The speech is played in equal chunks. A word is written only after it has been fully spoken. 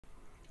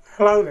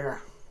Hello there.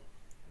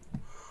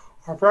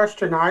 Our brush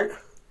tonight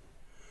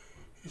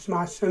is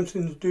my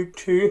Simpsons Duke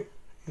 2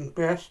 in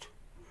Best.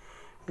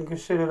 I'm going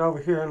to sit it over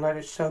here and let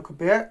it soak a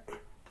bit.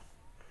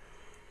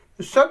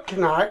 The soap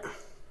tonight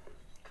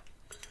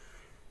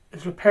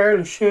is a pair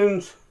of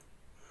Shim's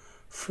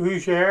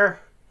Fougere,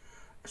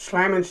 a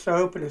slamming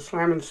soap and a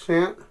slamming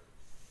scent.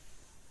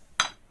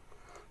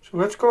 So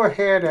let's go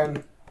ahead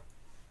and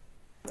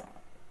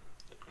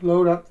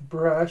load up the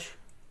brush.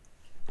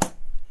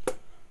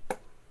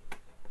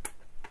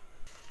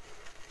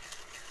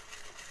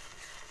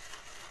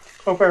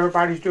 Hope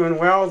everybody's doing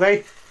well.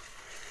 They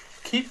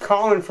keep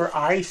calling for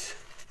ice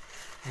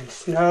and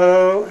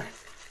snow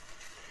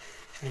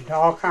and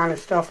all kind of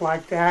stuff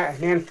like that,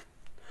 and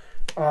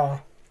then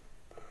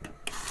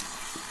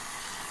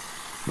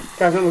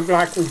doesn't look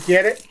like we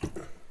get it.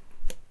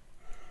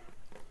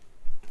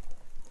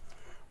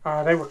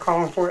 They were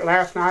calling for it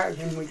last night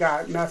and we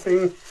got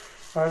nothing.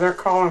 They're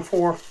calling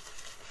for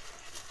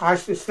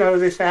ice and snow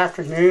this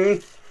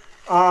afternoon.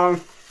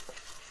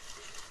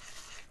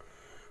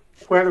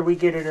 Whether we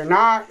get it or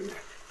not,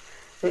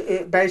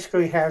 it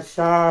basically has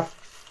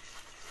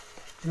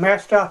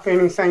messed up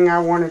anything I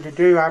wanted to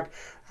do. I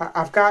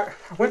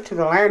went to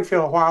the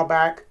landfill a while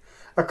back,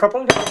 a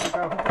couple of days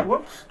ago.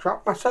 Whoops,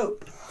 dropped my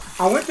soap.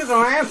 I went to the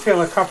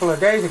landfill a couple of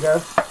days ago.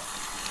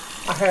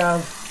 I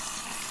have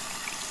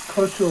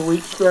close to a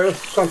week's growth,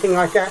 something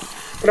like that.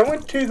 But I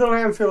went to the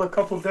landfill a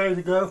couple of days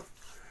ago,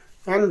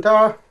 and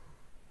I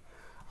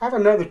have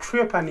another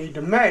trip I need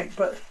to make,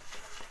 but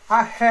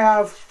I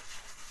have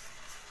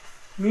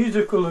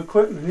musical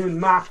equipment in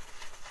my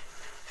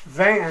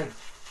van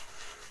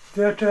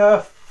that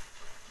I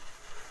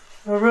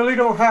really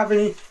don't have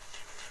any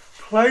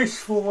place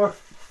for.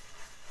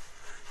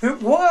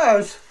 It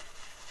was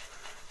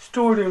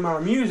stored in my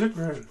music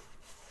room,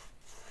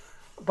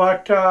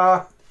 but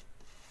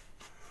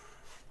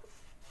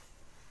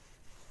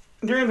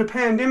during the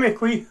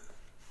pandemic we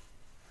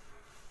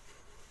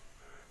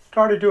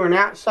started doing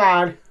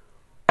outside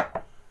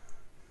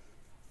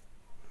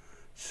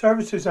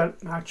services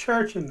at my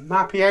church, and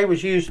my PA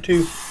was used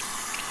to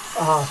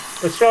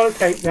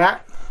facilitate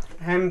that.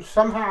 And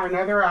somehow or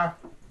another, I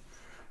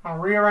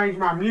rearranged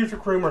my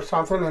music room or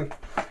something, and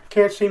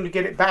can't seem to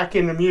get it back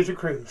in the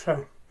music room.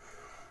 So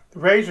the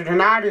razor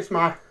tonight is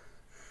my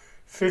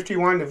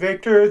 51 to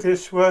Victor.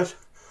 This was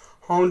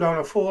honed on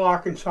a full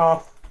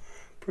Arkansas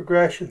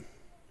progression.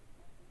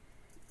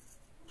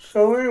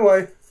 So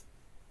anyway,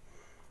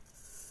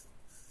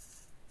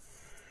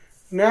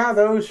 now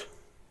those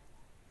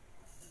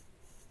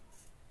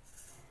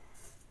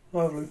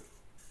lovely.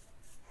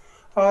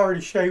 I already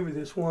shaved with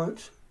this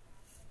once,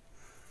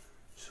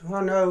 so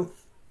I know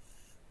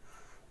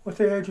what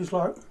the edge is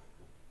like.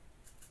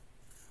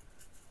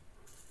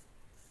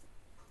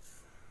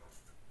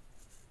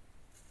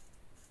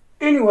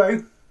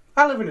 Anyway,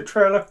 I live in a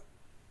trailer.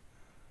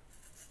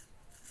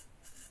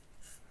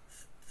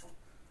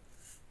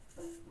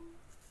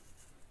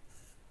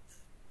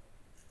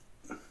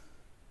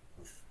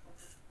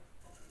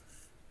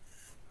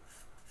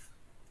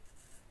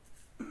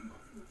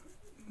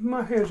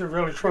 My hands are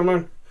really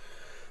trembling.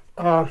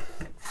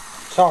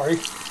 Sorry.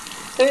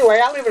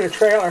 Anyway, I live in a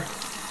trailer.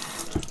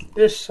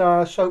 This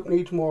soap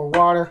needs more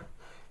water.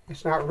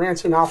 It's not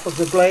rinsing off of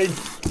the blade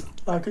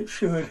like it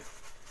should.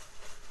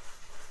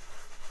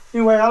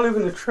 Anyway, I live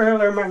in a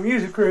trailer. My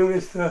music room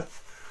is the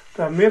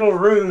middle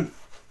room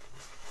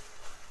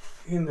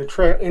in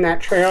that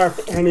trailer,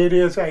 and it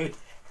is a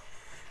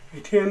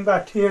 10 by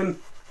 10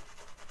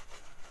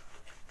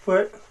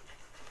 foot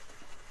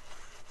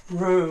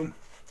room.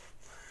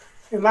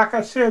 And like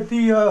I said,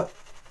 the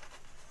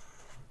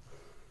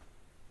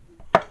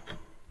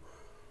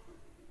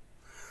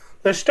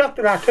stuff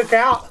that I took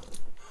out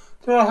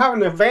that I have in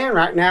the van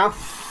right now,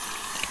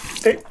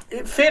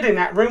 it fit in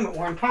that room at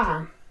one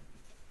time.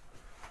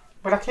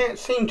 But I can't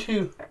seem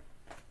to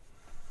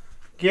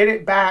get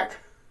it back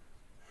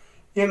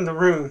in the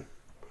room.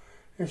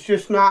 It's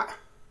just not,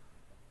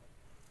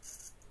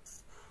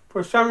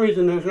 for some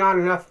reason there's not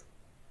enough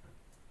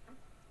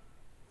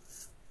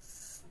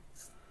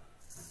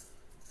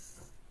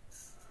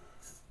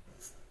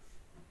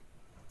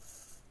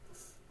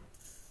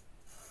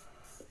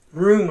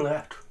room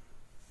left.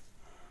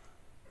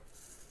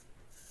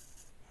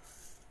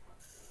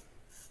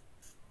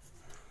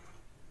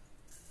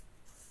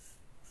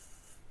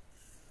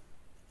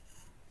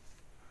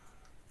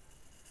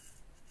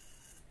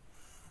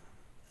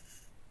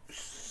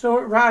 So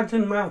it rides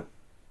in my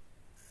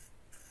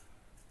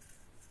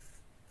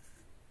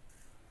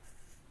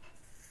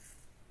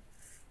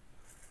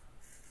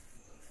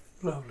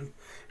lovely.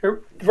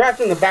 It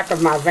rides in the back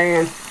of my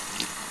van,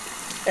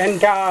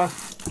 and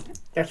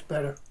that's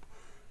better.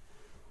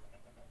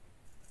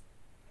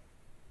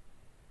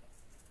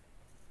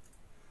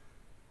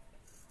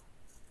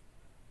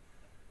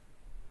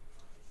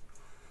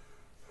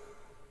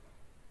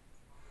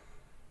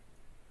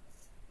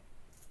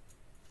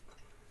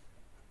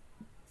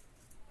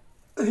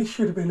 It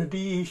should have been a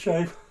DE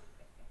shave.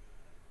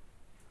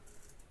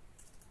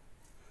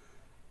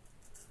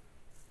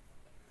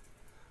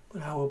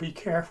 but I will be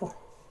careful.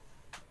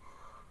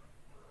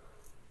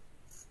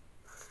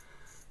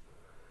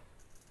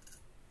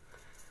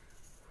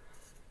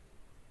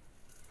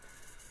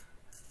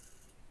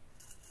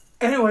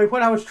 Anyway,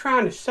 what I was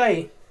trying to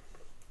say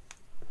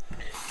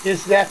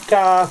is that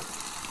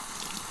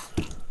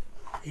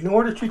in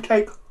order to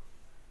take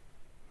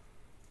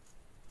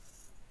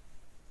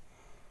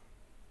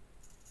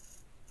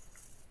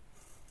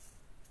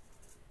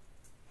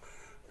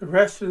the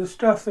rest of the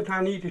stuff that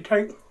I need to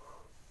take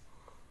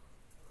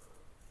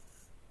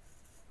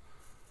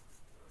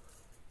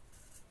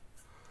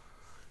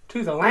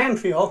to the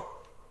landfill,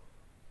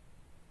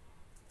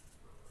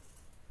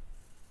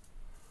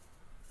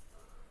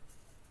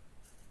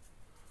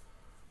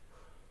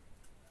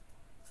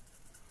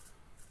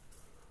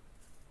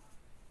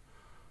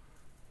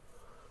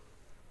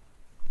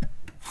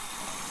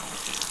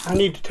 I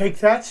need to take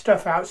that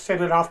stuff out,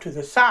 set it off to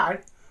the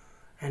side,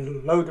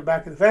 and load the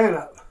back of the van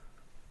up.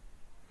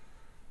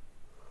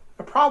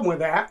 The problem with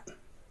that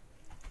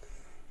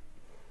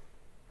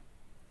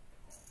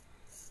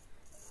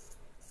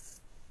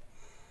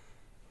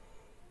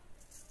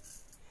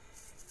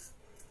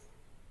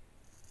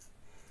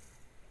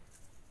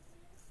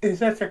is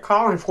that they're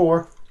calling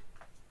for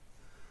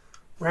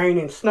rain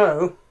and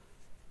snow,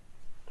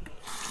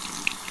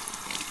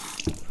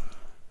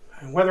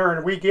 and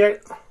whether we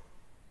get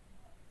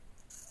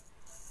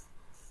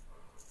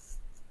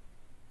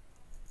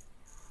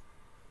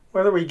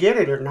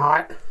it or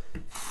not,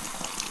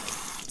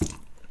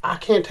 I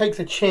can't take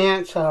the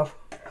chance of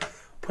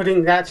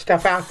putting that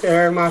stuff out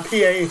there in my PA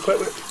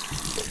equipment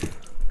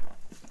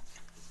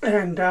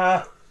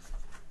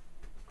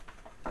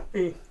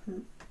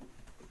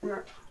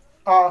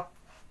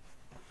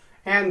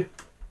and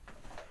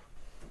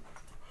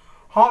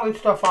hauling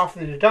stuff off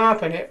to the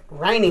dump and it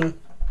raining,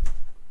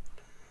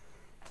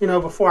 you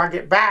know, before I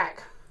get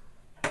back.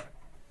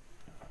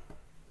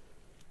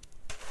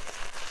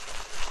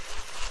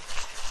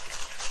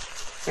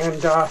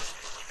 And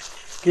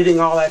getting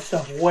all that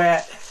stuff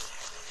wet.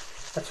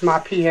 That's my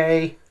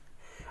PA.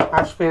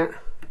 I've spent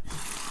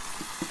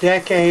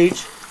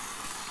decades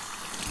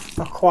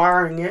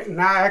acquiring it,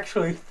 and I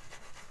actually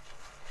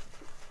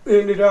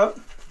ended up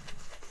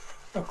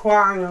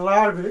acquiring a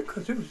lot of it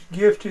because it was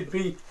gifted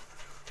me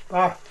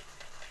by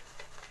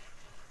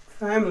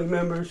family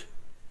members,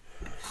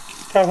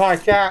 stuff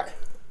like that.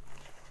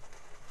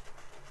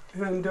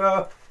 And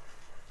I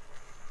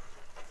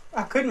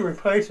couldn't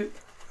replace it.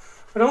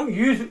 I don't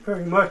use it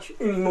very much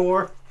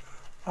anymore.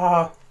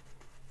 I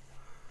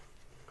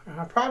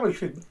probably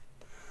should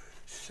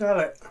sell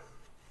it,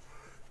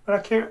 but I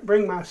can't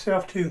bring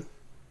myself to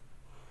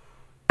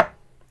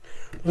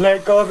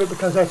let go of it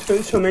because I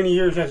spent so many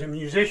years as a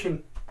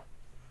musician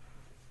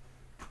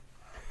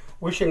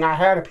wishing I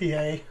had a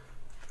PA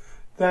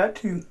that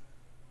to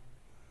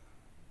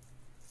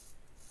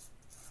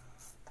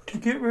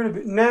get rid of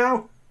it.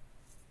 Now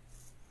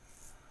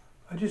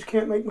I just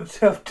can't make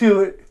myself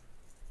do it.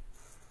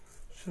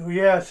 So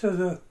yeah, so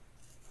the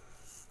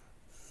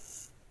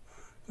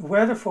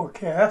weather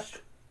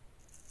forecast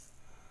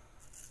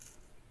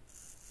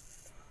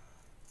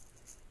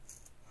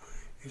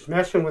is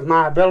messing with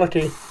my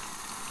ability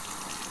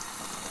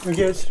to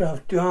get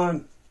stuff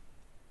done.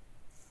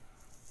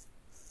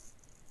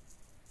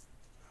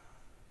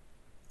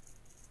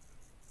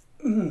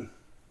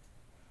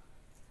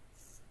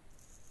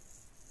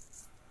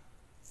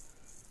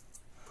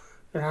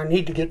 That I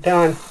need to get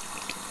done.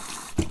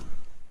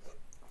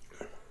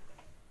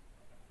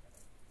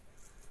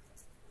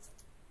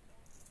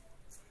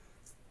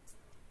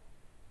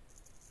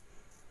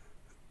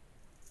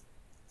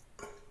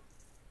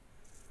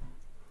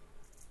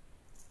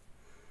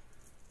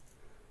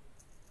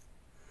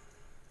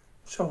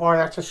 So far,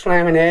 that's a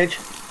slamming edge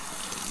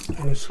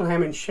and a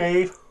slamming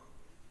shave.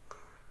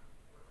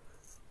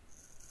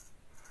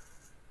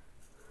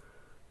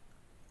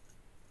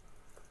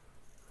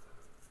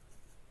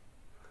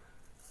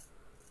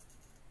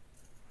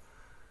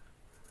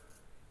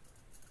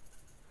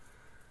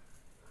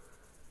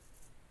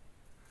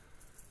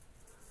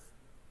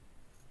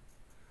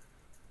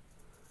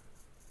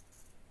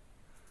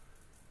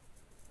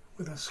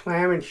 With a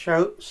slamming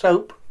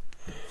soap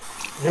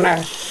and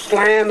a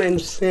slamming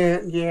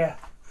scent. Yeah,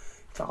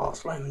 it's all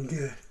slamming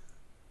good.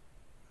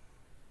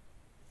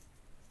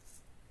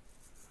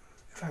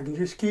 If I can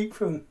just keep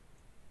from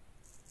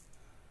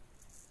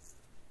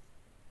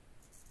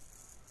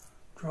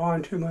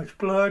drawing too much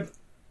blood.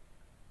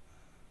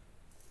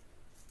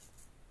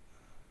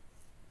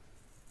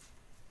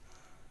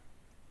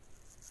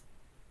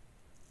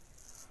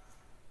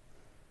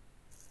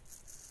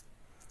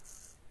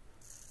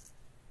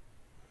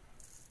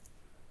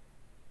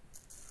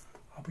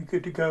 I'll be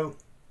good to go.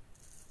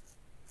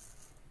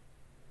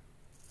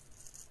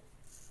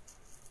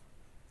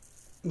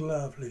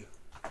 Lovely.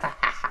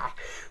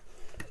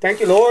 Thank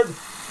you, Lord,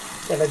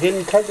 that I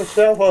didn't cut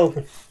myself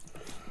open.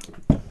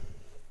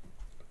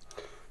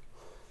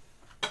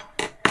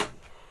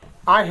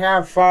 I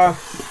have, I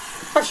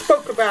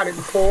spoke about it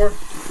before,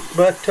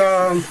 but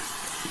I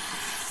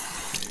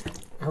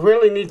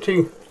really need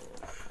to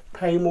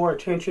pay more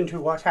attention to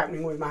what's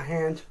happening with my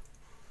hands.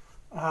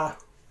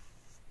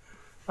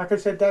 Like I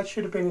said, that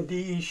should have been a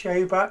DE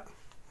shave, but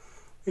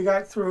we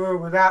got through it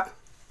without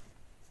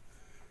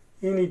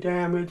any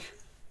damage.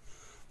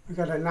 We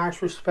got a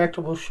nice,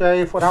 respectable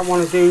shave. What I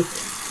want to do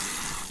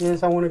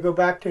is I want to go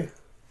back to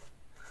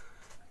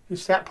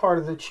just that part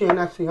of the chin.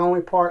 That's the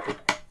only part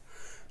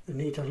that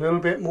needs a little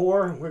bit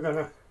more. And we're going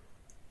to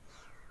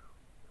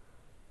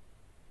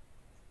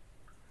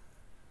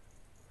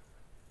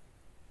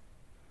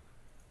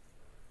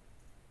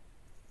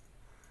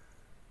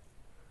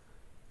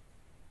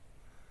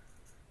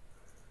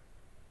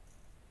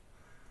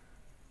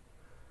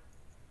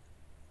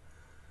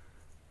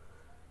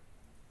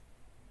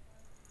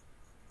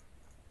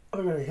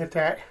hit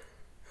that.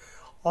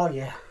 Oh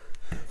yeah,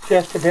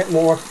 just a bit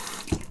more.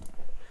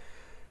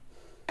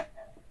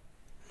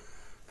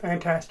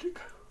 Fantastic.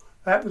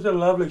 That was a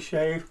lovely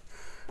shave,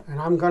 and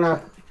I'm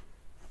gonna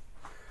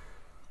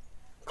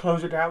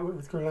close it out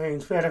with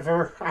Guerlain's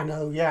vetiver. I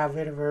know, yeah,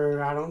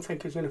 vetiver I don't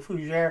think is in a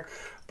Fougere,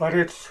 but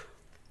it's,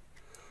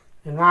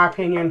 in my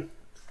opinion,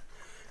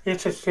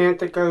 it's a scent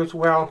that goes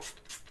well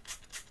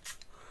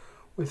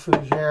with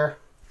Fougere,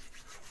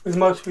 with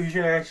most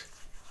Fougeres.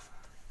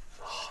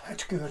 Oh,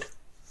 that's good.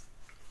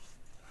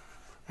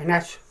 And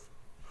that's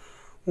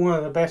one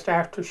of the best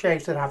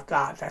aftershaves that I've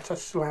got. That's a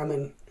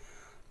slamming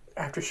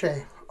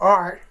aftershave.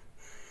 Alright.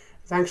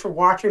 Thanks for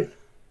watching.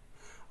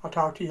 I'll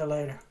talk to you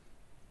later.